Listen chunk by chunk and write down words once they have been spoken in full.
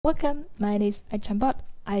Welcome, my name is Aichambot.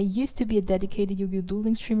 I used to be a dedicated Yu-Gi-Oh!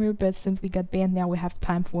 Dueling streamer, but since we got banned now we have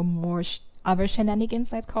time for more other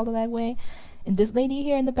shenanigans, let's call it that way. And this lady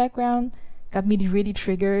here in the background got me really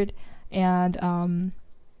triggered, and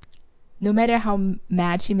no matter how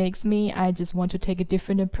mad she makes me, I just want to take a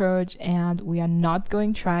different approach, and we are not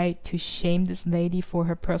going to try to shame this lady for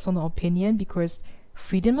her personal opinion because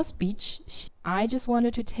freedom of speech. I just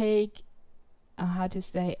wanted to take, how to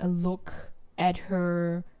say, a look at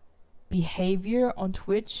her behavior on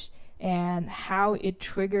Twitch and how it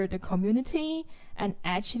triggered the community and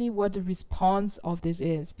actually what the response of this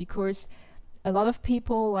is, because a lot of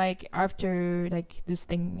people, like, after like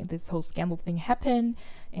this whole scandal thing happened,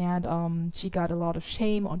 and she got a lot of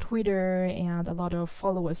shame on Twitter, and a lot of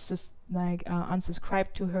followers just like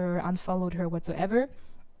unsubscribed to her, unfollowed her whatsoever.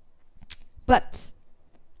 But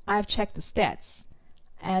I've checked the stats,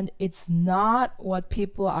 and it's not what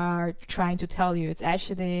people are trying to tell you. It's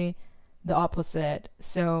actually the opposite.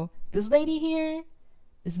 So this lady here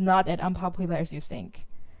is not as unpopular as you think.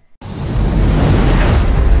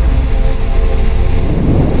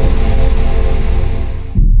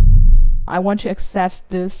 I want to access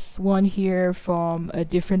this one here from a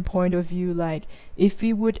different point of view. Like, if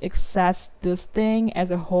we would access this thing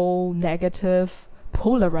as a whole negative,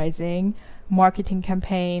 polarizing marketing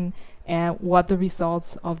campaign, and what the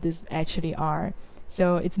results of this actually are.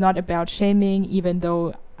 So it's not about shaming, even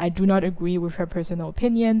though I do not agree with her personal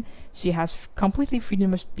opinion. She has completely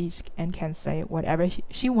freedom of speech and can say whatever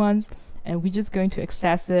she wants, and we're just going to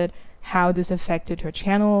access it, how this affected her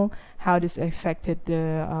channel, how this affected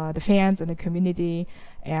the fans and the community.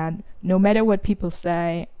 And no matter what people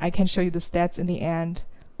say, I can show you the stats in the end.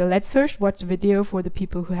 So let's first watch the video for the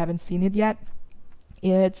people who haven't seen it yet.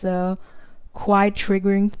 It's a quite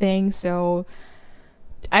triggering thing, so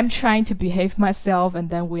I'm trying to behave myself, and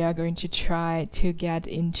then we are going to try to get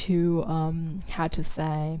into how to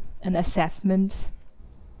say, an assessment.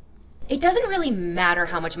 It doesn't really matter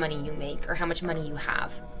how much money you make or how much money you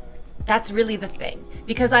have. That's really the thing,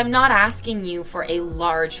 because I'm not asking you for a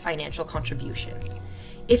large financial contribution.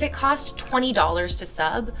 If it cost $20 to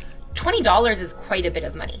sub, $20 is quite a bit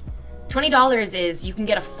of money. $20 is, you can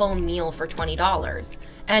get a full meal for $20.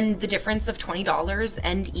 And the difference of $20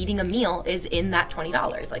 and eating a meal is in that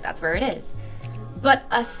 $20. Like, that's where it is. But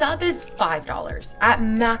a sub is $5. At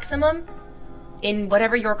maximum, in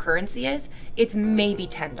whatever your currency is, it's maybe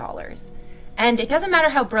 $10. And it doesn't matter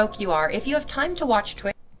how broke you are. If you have time to watch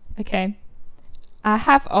Twitch. Okay. I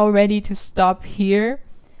have already to stop here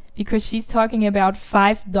because she's talking about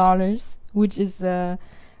 $5, which is,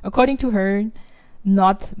 according to her,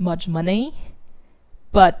 not much money.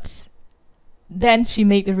 But then she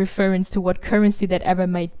made a reference to what currency that ever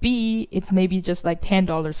might be. It's maybe just like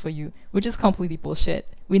 $10 for you, which is completely bullshit.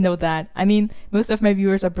 We know that. I mean, most of my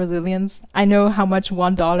viewers are Brazilians. I know how much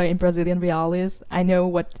 $1 in Brazilian real is. I know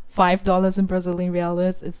what $5 in Brazilian real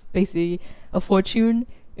is. It's basically a fortune,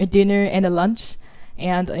 a dinner, and a lunch.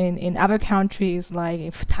 And in other countries, like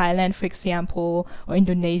Thailand, for example, or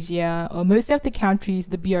Indonesia, or most of the countries,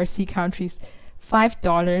 the BRC countries,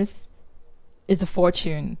 $5 is a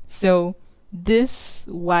fortune. So this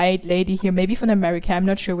white lady here, maybe from America, I'm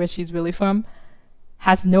not sure where she's really from,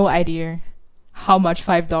 has no idea how much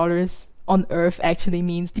 $5 on Earth actually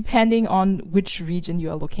means, depending on which region you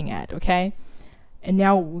are looking at, okay? And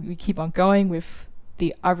now we keep on going with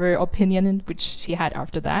the other opinion, which she had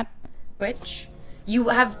after that. Which you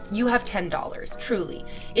have $10, truly.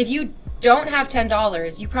 If you don't have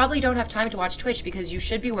 $10, you probably don't have time to watch Twitch because you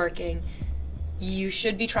should be working. You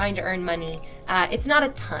should be trying to earn money. It's not a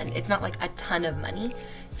ton. It's not like a ton of money.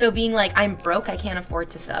 So being like, I'm broke, I can't afford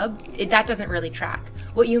to sub, that doesn't really track.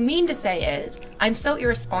 What you mean to say is, I'm so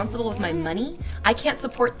irresponsible with my money, I can't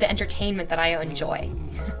support the entertainment that I enjoy.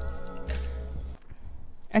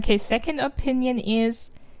 Okay, second opinion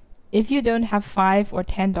is, if you don't have $5 or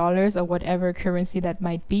 $10 or whatever currency that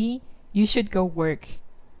might be, you should go work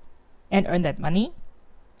and earn that money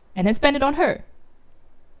and then spend it on her.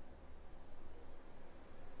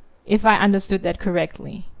 If I understood that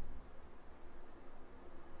correctly.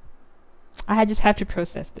 I just have to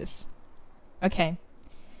process this. Okay.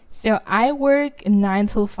 So I work a 9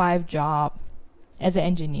 to 5 job as an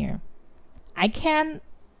engineer. I can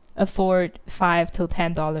afford $5 to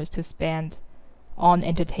 $10 to spend on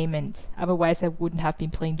entertainment. Otherwise I wouldn't have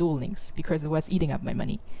been playing Duel Links because it was eating up my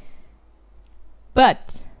money.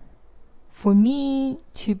 But for me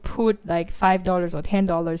to put like $5 or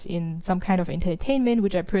 $10 in some kind of entertainment,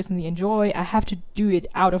 which I personally enjoy, I have to do it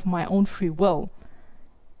out of my own free will.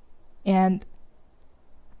 And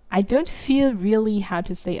I don't feel really, how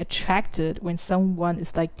to say, attracted when someone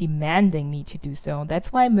is like demanding me to do so.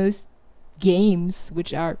 That's why most games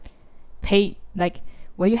which are pay, like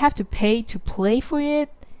where you have to pay to play for it,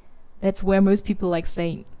 that's where most people like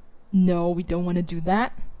say, no, we don't want to do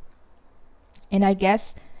that. And I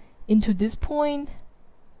guess into this point,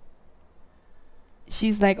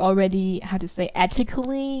 she's like already, how to say,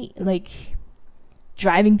 ethically like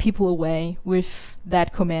driving people away with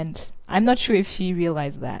that comment. I'm not sure if she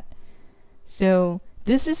realized that. So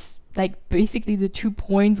this is like basically the 2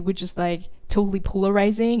 points which is like totally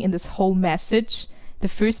polarizing in this whole message. The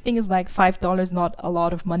first thing is like $5 not a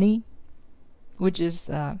lot of money, which is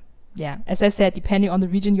yeah, as I said, depending on the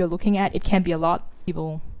region you're looking at, it can be a lot.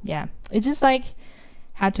 People, yeah, it's just like,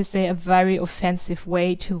 how to say, a very offensive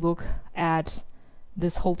way to look at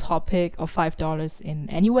this whole topic of $5 in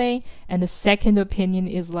any way. And the second opinion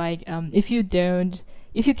is like, if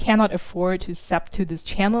you cannot afford to sub to this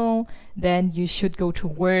channel, then you should go to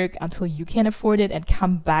work until you can afford it and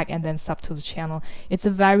come back and then sub to the channel. It's a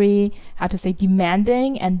very, how to say,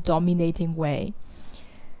 demanding and dominating way.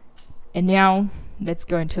 And now let's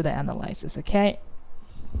go into the analysis, okay?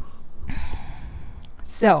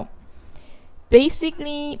 So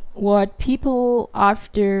basically what people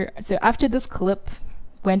after this clip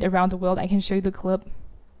went around the world, I can show you the clip.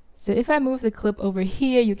 So if I move the clip over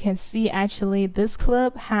here, you can see actually this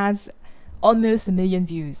clip has almost 1 million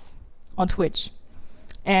views on Twitch.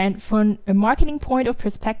 And from a marketing point of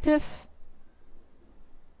perspective,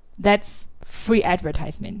 that's free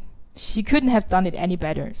advertisement. She couldn't have done it any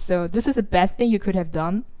better. So this is the best thing you could have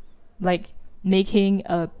done, like making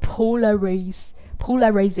a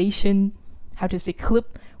polarization, how to say,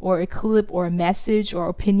 clip or a message or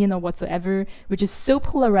opinion or whatsoever, which is so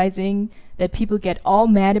polarizing that people get all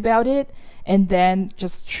mad about it and then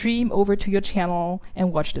just stream over to your channel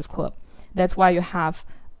and watch this clip. That's why you have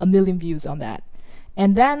 1 million views on that.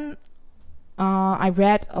 And then I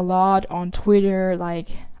read a lot on Twitter, like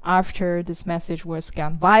after this message was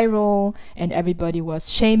gone viral and everybody was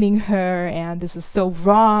shaming her and this is so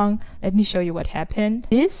wrong. Let me show you what happened.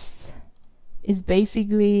 This is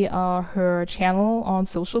basically her channel on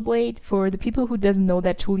Social Blade. For the people who doesn't know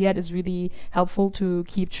that tool yet, is really helpful to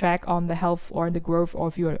keep track on the health or the growth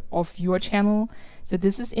of your channel. So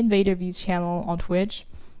this is Invadervie's channel on Twitch,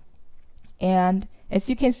 and as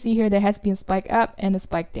you can see here, there has been a spike up and a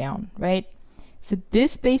spike down, right? So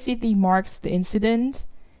this basically marks the incident.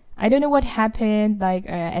 I don't know what happened like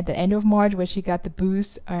at the end of March where she got the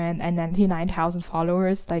boost and 99,000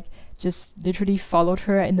 followers like just literally followed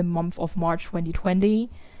her in the month of March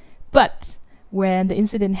 2020. But when the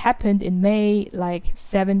incident happened in May, like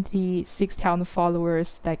 76,000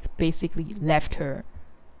 followers like basically left her.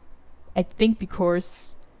 I think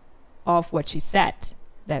because of what she said,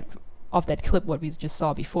 that clip what we just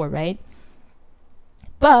saw before, right?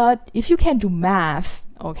 But if you can do math,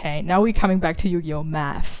 okay, now we're coming back to Yu-Gi-Oh!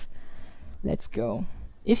 Math. Let's go.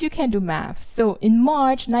 If you can do math, so in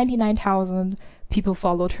March 99,000 people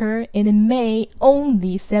followed her, and in May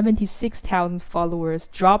only 76,000 followers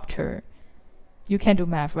dropped her. You can do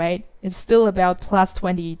math, right? It's still about plus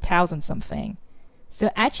 20,000 something. So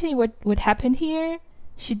actually what happened here,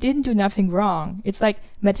 she didn't do nothing wrong. It's like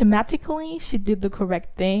mathematically she did the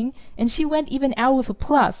correct thing and she went even out with a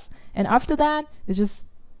plus. And after that, it's just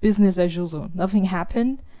business as usual. Nothing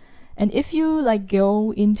happened. And if you like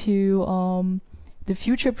go into the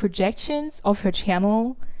future projections of her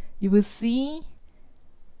channel, you will see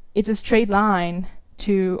it's a straight line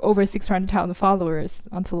to over 600,000 followers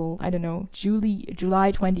until, I don't know,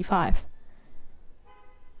 July 25.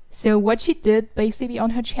 So what she did basically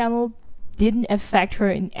on her channel didn't affect her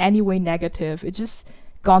in any way negative. It just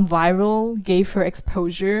gone viral, gave her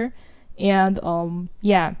exposure, and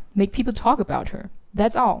yeah, make people talk about her.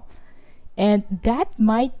 That's all. And that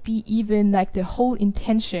might be even like the whole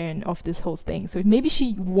intention of this whole thing. So maybe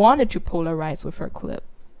she wanted to polarize with her clip.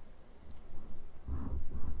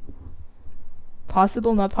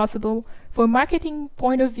 Possible, not possible. For a marketing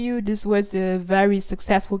point of view, this was a very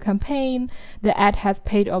successful campaign. The ad has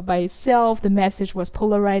paid off by itself. The message was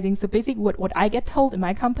polarizing. So basically what I get told in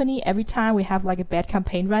my company, every time we have like a bad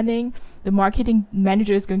campaign running, the marketing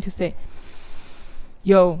manager is going to say,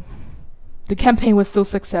 yo, the campaign was so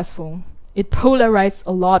successful. It polarized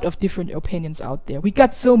a lot of different opinions out there. We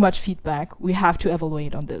got so much feedback. We have to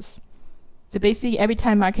evaluate on this. So basically every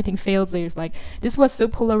time marketing fails, there's like, this was so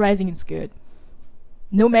polarizing, it's good.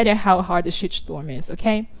 No matter how hard the shitstorm is,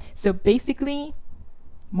 okay? So basically,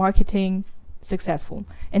 marketing successful.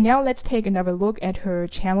 And now let's take another look at her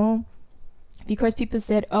channel. because people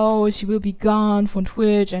said, oh, she will be gone from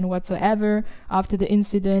Twitch and whatsoever after the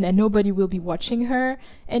incident and nobody will be watching her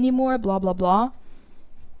anymore, blah blah blah.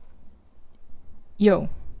 Yo,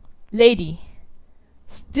 lady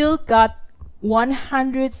still got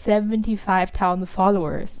 175,000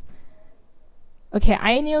 followers. Okay,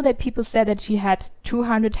 I know that people said that she had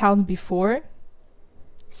 200,000 before,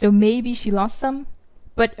 so maybe she lost some,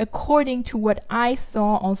 but according to what I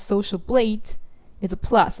saw on Social Blade, it's a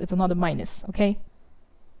plus, it's not a minus, okay?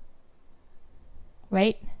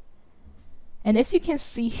 Right? And as you can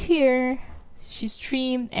see here, she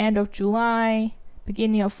streamed end of July,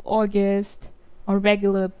 beginning of August, on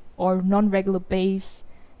regular or non-regular base,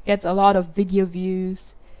 gets a lot of video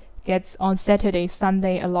views, gets on Saturday,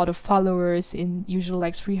 Sunday a lot of followers, in usually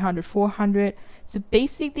like 300, 400. So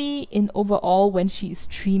basically, in overall, when she is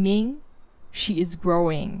streaming, she is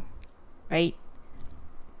growing, right?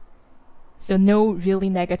 So no really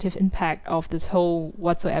negative impact of this whole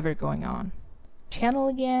whatsoever going on. Channel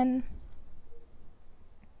again.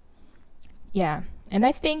 Yeah, and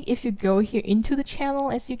I think if you go here into the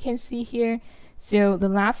channel, as you can see here, so the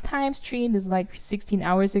last time streamed is like 16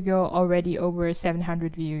 hours ago, already over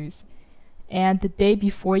 700 views. And the day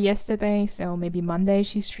before yesterday, so maybe Monday,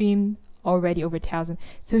 she streamed already over 1,000.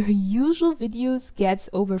 So her usual videos gets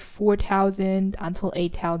over 4,000 until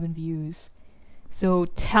 8,000 views. So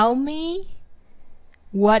tell me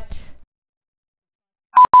what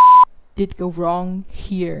did go wrong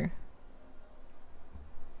here.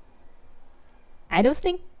 I don't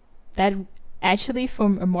think that actually,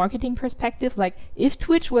 from a marketing perspective, like if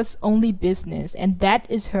Twitch was only business and that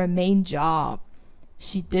is her main job,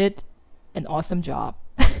 she did an awesome job.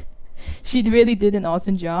 She really did an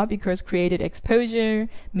awesome job because created exposure,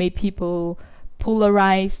 made people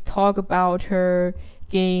polarize, talk about her,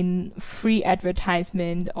 gain free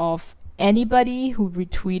advertisement of anybody who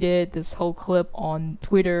retweeted this whole clip on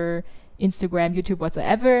Twitter, Instagram, YouTube,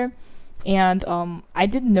 whatsoever. And I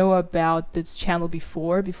didn't know about this channel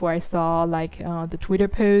before I saw like the Twitter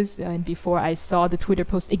post, and before I saw the Twitter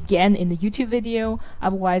post again in the YouTube video.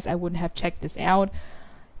 Otherwise I wouldn't have checked this out.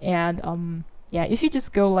 And yeah, if you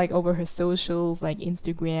just go like over her socials, like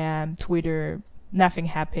Instagram, Twitter, nothing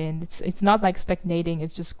happened. It's not like stagnating,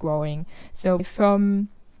 it's just growing. So from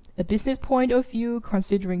a business point of view,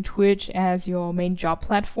 considering Twitch as your main job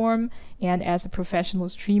platform and as a professional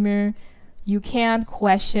streamer, you can't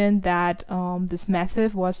question that this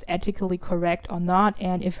method was ethically correct or not,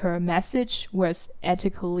 and if her message was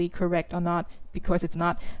ethically correct or not, because it's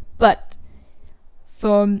not. But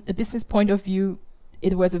from a business point of view,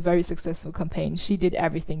 it was a very successful campaign. She did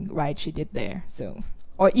everything right she did there. So,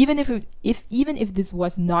 or even if this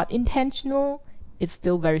was not intentional, it's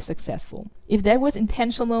still very successful. If that was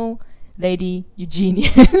intentional, lady, you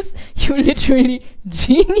genius. You literally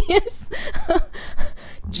genius.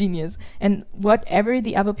 Genius. And whatever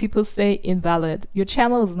the other people say, invalid. Your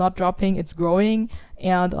channel is not dropping, it's growing,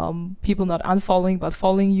 and people not unfollowing but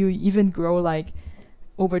following you even grow like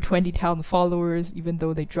over 20,000 followers even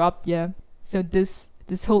though they dropped. Yeah, so this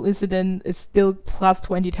whole incident is still plus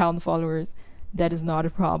 20,000 followers. That is not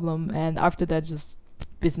a problem, and after that just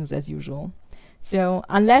business as usual. So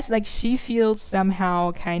unless like she feels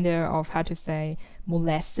somehow kind of how to say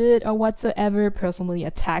molested or whatsoever, personally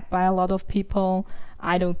attacked by a lot of people,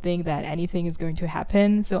 I don't think that anything is going to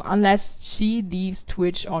happen. So unless she leaves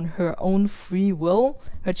Twitch on her own free will,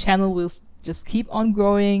 her channel will just keep on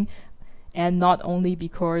growing, and not only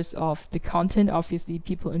because of the content obviously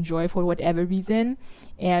people enjoy for whatever reason,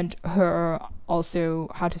 and her also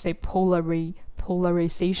how to say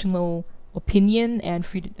polarizational opinion and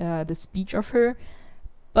free the speech of her,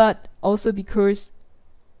 but also because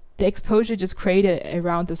the exposure just created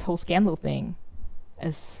around this whole scandal thing.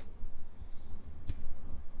 As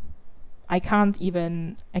I can't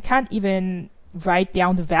even write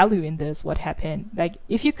down the value in this, what happened. Like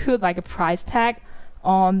if you could like a price tag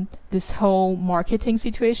on this whole marketing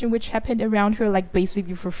situation which happened around her, like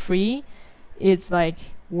basically for free, it's like,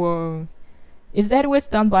 whoa. If that was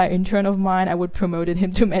done by an intern of mine, I would promoted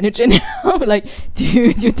him to manager now. Like,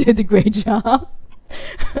 dude, you did a great job.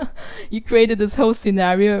 You created this whole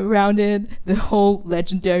scenario around it, the whole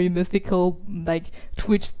legendary, mythical, like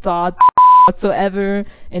Twitch thought whatsoever,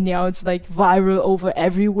 and now it's like viral over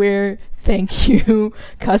everywhere. Thank you.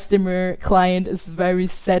 Customer, client is very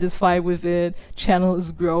satisfied with it. Channel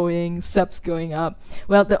is growing, subs going up.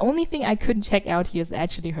 Well, the only thing I couldn't check out here is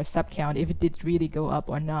actually her sub count, if it did really go up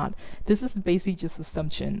or not. This is basically just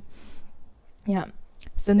assumption. Yeah.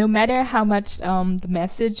 So no matter how much the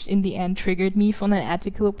message in the end triggered me from an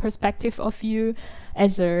ethical perspective of view,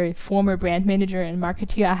 as a former brand manager and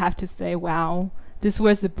marketer, I have to say, wow, this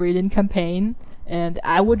was a brilliant campaign, and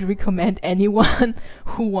I would recommend anyone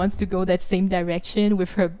who wants to go that same direction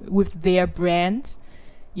with their brand.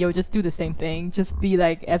 Just do the same thing. Just be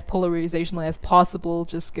like as polarizational as possible.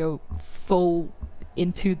 Just go full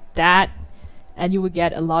into that, and you will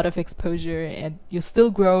get a lot of exposure, and you'll still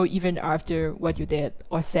grow even after what you did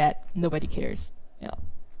or said. Nobody cares. Yeah.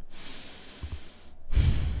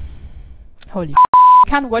 Holy I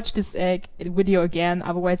can't watch this video again,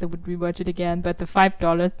 otherwise I would rewatch it again, but the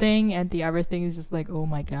 $5 thing and the other thing is just like, oh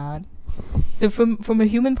my god. So from a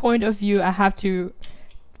human point of view, I have to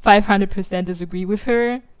 500% disagree with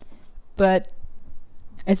her, but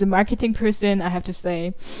as a marketing person, I have to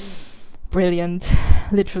say, brilliant,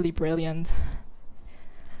 literally brilliant.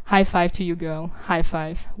 High five to you, girl. High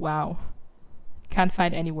five. Wow. Can't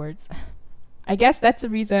find any words. I guess that's the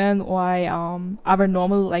reason why other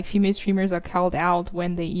normal like female streamers are called out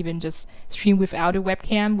when they even just stream without a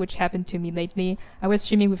webcam, which happened to me lately. I was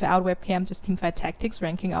streaming without webcam, just teamfight tactics,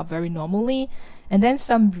 ranking up very normally, and then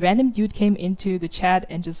some random dude came into the chat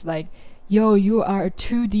and just like, yo, you are a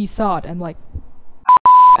 2D thought. I'm like,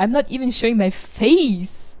 I'm not even showing my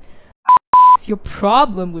face. What's your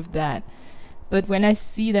problem with that? But when I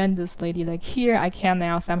see then this lady like here, I can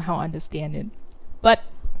now somehow understand it. But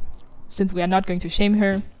since we are not going to shame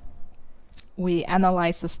her, we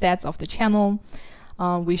analyzed the stats of the channel.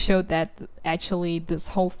 We showed that actually this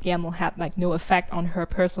whole scandal had like no effect on her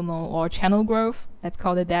personal or channel growth. Let's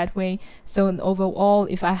call it that way. So overall,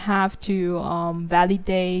 if I have to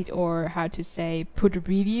validate or how to say put a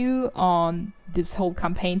review on this whole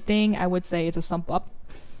campaign thing, I would say it's a thumb up.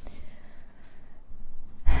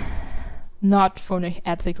 Not from an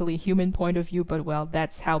ethically human point of view, but well,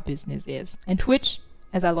 that's how business is. And Twitch,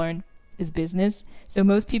 as I learned, is business. So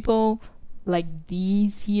most people like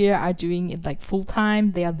these here are doing it like full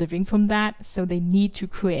time. They are living from that, so they need to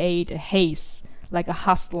create a haze, like a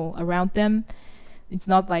hustle around them. It's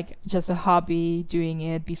not like just a hobby doing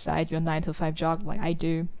it beside your 9-to-5 job like I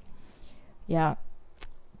do. Yeah,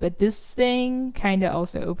 but this thing kind of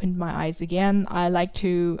also opened my eyes again. I like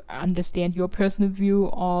to understand your personal view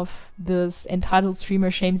of this entitled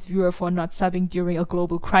streamer shames viewer for not subbing during a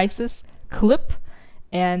global crisis clip.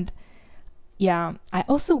 And yeah, I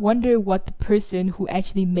also wonder what the person who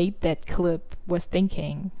actually made that clip was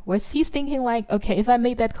thinking. Was he thinking like, okay, if I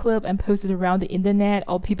made that clip and posted around the internet,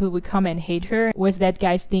 all people would come and hate her? Was that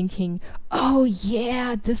guy thinking, oh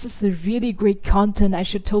yeah, this is a really great content, I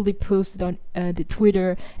should totally post it on the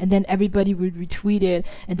Twitter, and then everybody would retweet it,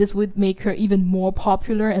 and this would make her even more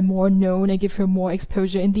popular and more known and give her more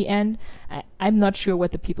exposure in the end? I'm not sure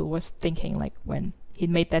what the people was thinking like when he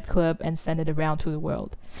made that clip and sent it around to the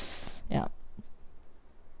world. Yeah.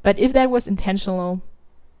 But if that was intentional,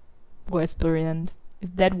 was brilliant.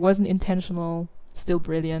 If that wasn't intentional, still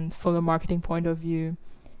brilliant from a marketing point of view.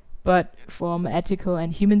 But from an ethical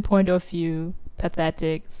and human point of view,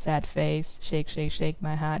 pathetic, sad face, shake, shake, shake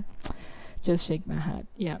my head. Just shake my head,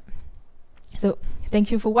 yeah. So, thank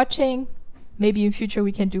you for watching. Maybe in future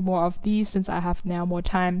we can do more of these, since I have now more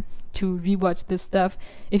time to rewatch this stuff.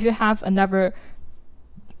 If you have another,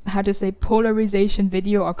 how to say, polarization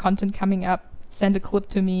video or content coming up, send a clip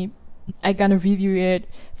to me. I'm gonna review it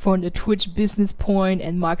from the Twitch business point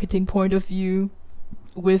and marketing point of view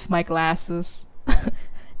with my glasses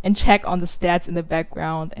and check on the stats in the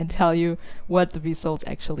background and tell you what the results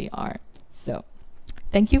actually are. So,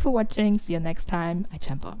 thank you for watching. See you next time. I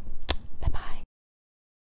jump on.